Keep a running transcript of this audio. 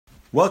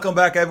Welcome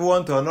back,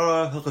 everyone, to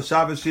another Hilchos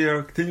Shabbos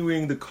here,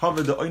 continuing the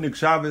cover the Oinig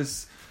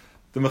Shabbos.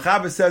 The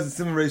Mikvah says it's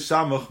Simon Reish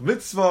Shamach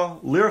Mitzvah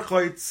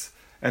Lirchoitz,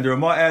 and the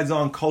Ramah adds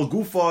on Kol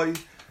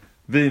Gufay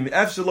V'im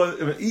Efshelo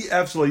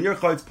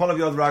Yirchoitz Panav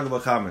Yad Ragel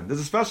B'Chamin. There's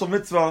a special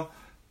mitzvah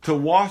to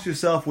wash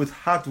yourself with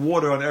hot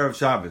water on Erev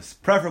Shabbos,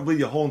 preferably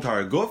your whole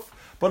entire guf,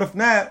 but if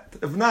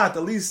not,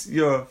 at least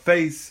your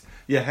face,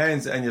 your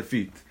hands, and your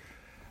feet.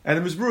 And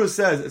the Mizbura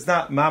says it's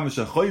not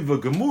Mamish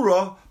Choiva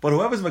Gemura, but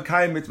whoever's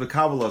Mekayim it's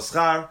Mekabel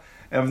Schar.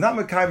 And if not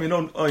Mekayim, you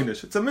don't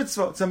einish. It's a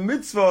mitzvah. It's a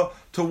mitzvah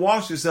to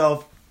wash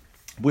yourself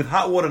with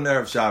hot water on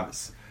Erev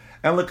Shabbos.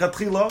 And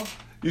l'katchila,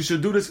 you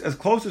should do this as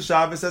close to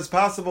Shabbos as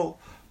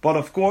possible. But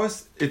of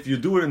course, if you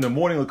do it in the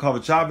morning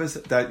l'kavod Shabbos,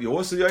 that you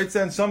also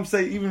yaitza. And some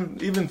say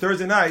even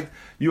Thursday night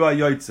you are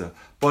yaitza.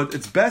 But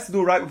it's best to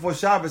do it right before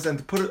Shabbos and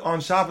to put it on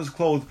Shabbos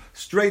clothes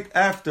straight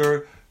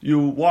after you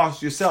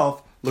wash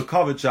yourself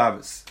l'kavod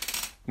Shabbos.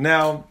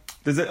 Now,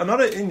 there's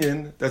another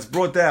inyan that's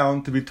brought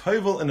down to be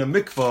toivel in a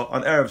mikvah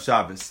on Erev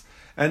Shabbos.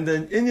 And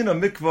the inyan of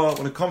mikvah,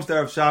 when it comes to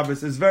Erev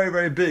Shabbos, is very,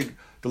 very big.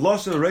 The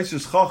Lashon of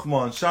Reishis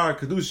Chachma and Shara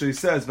Kedusha, he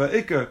says,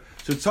 Va'ikar,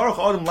 shetzarach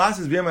adam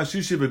lasis b'yem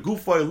hashishi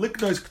begufay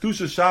liknois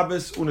Kedusha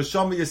Shabbos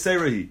unashama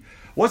yiserahi.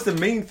 What's the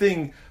main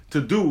thing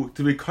to do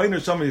to be kind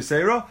of Shama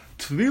Yisera?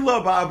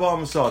 Tvila ba'aba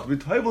amsah, to be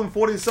toivel in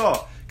 40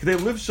 sah. K'dei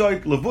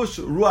livshoik levush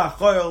ruach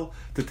choil,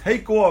 to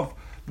take off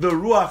the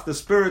ruach, the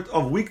spirit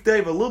of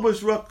weekday,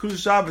 v'lilbush ruach Kedusha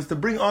Shabbos, to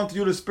bring onto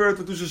you the spirit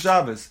of Kedusha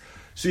Shabbos.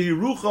 Shehi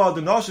rucha the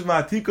nashiv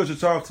ma'atika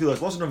shetzarach tefillah.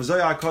 Lashon of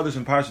Zayah Kadosh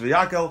and Parashat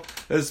V'Yakel.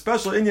 There's a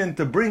special inyan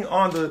to bring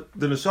on the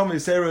neshama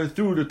yisera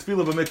through the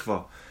tefillah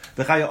b'mikvah.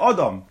 The Chaya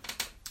Adam,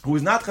 who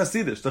is not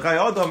Hasidish, the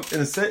Chaya Adam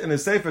in a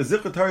sefer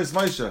Zikr Taris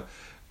Moshe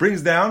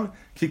brings down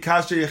ki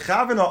kasher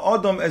yechaven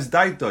ha'adam es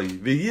daitoi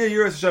v'yeh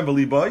yiras Hashem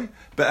b'liboy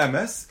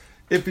be'emes.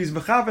 If he's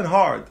mechaven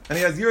hard and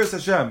he has yiras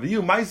Hashem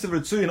v'yu ma'asav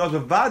ritzuyin not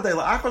b'vadei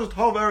la'achar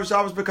tov erev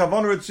Shabbos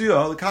b'kavon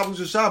ritzuya l'kavon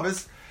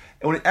Shabbos.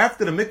 And when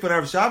after the mikvah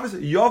Erev Shabbos,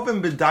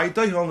 Yovim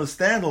b'daita, he'll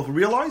understand, he'll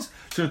realize,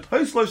 he'll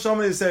realize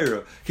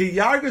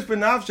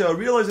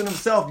in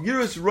himself,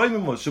 Yiras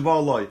Roimimus,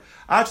 Shabbaloi,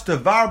 Ach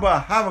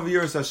Tevarba, Havav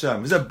Yiras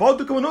Hashem. He said,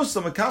 Bodukum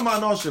Anusam, Kama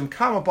Anoshim,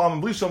 Kama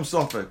Palm, Blishom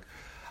Sofek.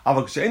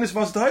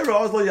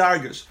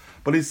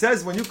 But he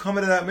says, when you come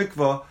into that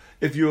mikvah,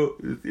 if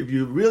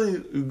you really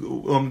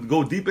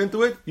go deep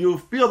into it, you'll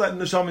feel that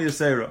Neshama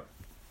Yisera.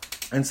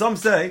 And some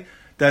say,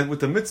 that with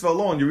the mitzvah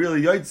alone, you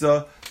really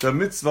yaitza the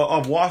mitzvah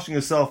of washing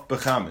yourself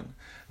bechamin.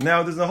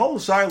 Now, there's a whole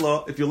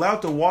shaila if you're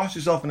allowed to wash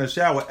yourself in a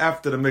shower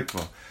after the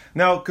mikvah.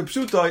 Now,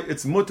 kipshutai,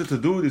 it's mutter to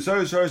do. The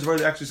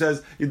Shabbos actually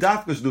says you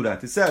dafka should do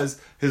that. It says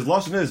his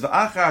lashon is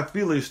v'achar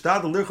tefila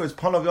yishtad l'lichos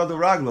panav yad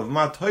raglav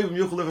ma toivim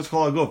yuchel lichos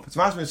kol aguf. It's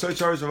mashma in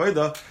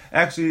Shabbos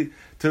actually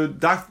to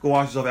dafka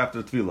wash yourself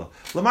after the tefillah.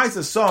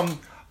 L'maisa, some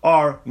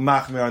are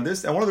machmer on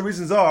this, and one of the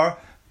reasons are.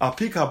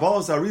 Al-Pi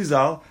Kabbalas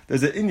Arizal,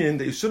 there's an inyan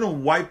that you shouldn't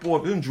wipe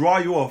off, you shouldn't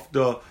dry off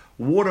the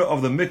water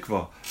of the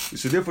mikvah.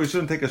 So therefore you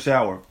shouldn't take a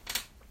shower.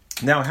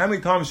 Now, how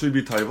many times should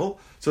you be toivel?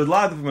 So a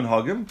lot of them in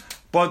Hagim,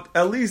 but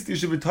at least you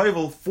should be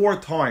toivel 4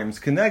 times.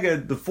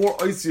 Keneged the 4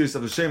 oisius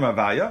of the Shem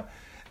Havaya.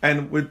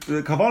 And with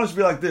the kavanah should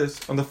be like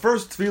this. On the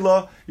first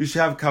tefillah, you should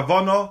have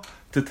kavanah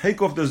to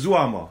take off the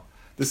zuama.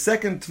 The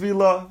second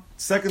tefillah,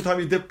 second time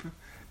you dip,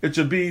 it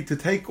should be to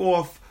take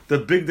off the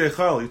big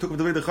dechal. You took off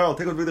the big dechal,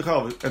 take off the big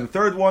dechal. And the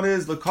third one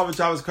is the kavod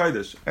Shabbos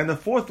kodesh. And the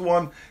fourth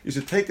one, you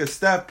should take a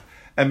step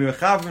and be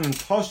mechaven and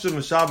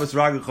toshim Shabbos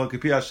ragel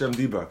kipi Hashem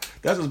dibar.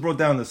 That's what's brought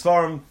down in the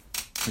Svarim.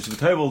 You should be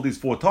told these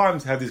 4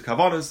 times, have these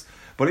kavanas.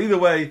 But either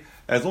way,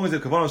 as long as the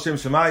kavanah Shem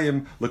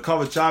Shemayim, the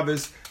kavod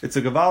Shabbos, it's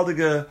a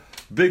gavaldige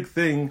big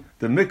thing,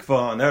 the mikvah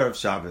on Erev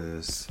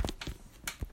Shabbos.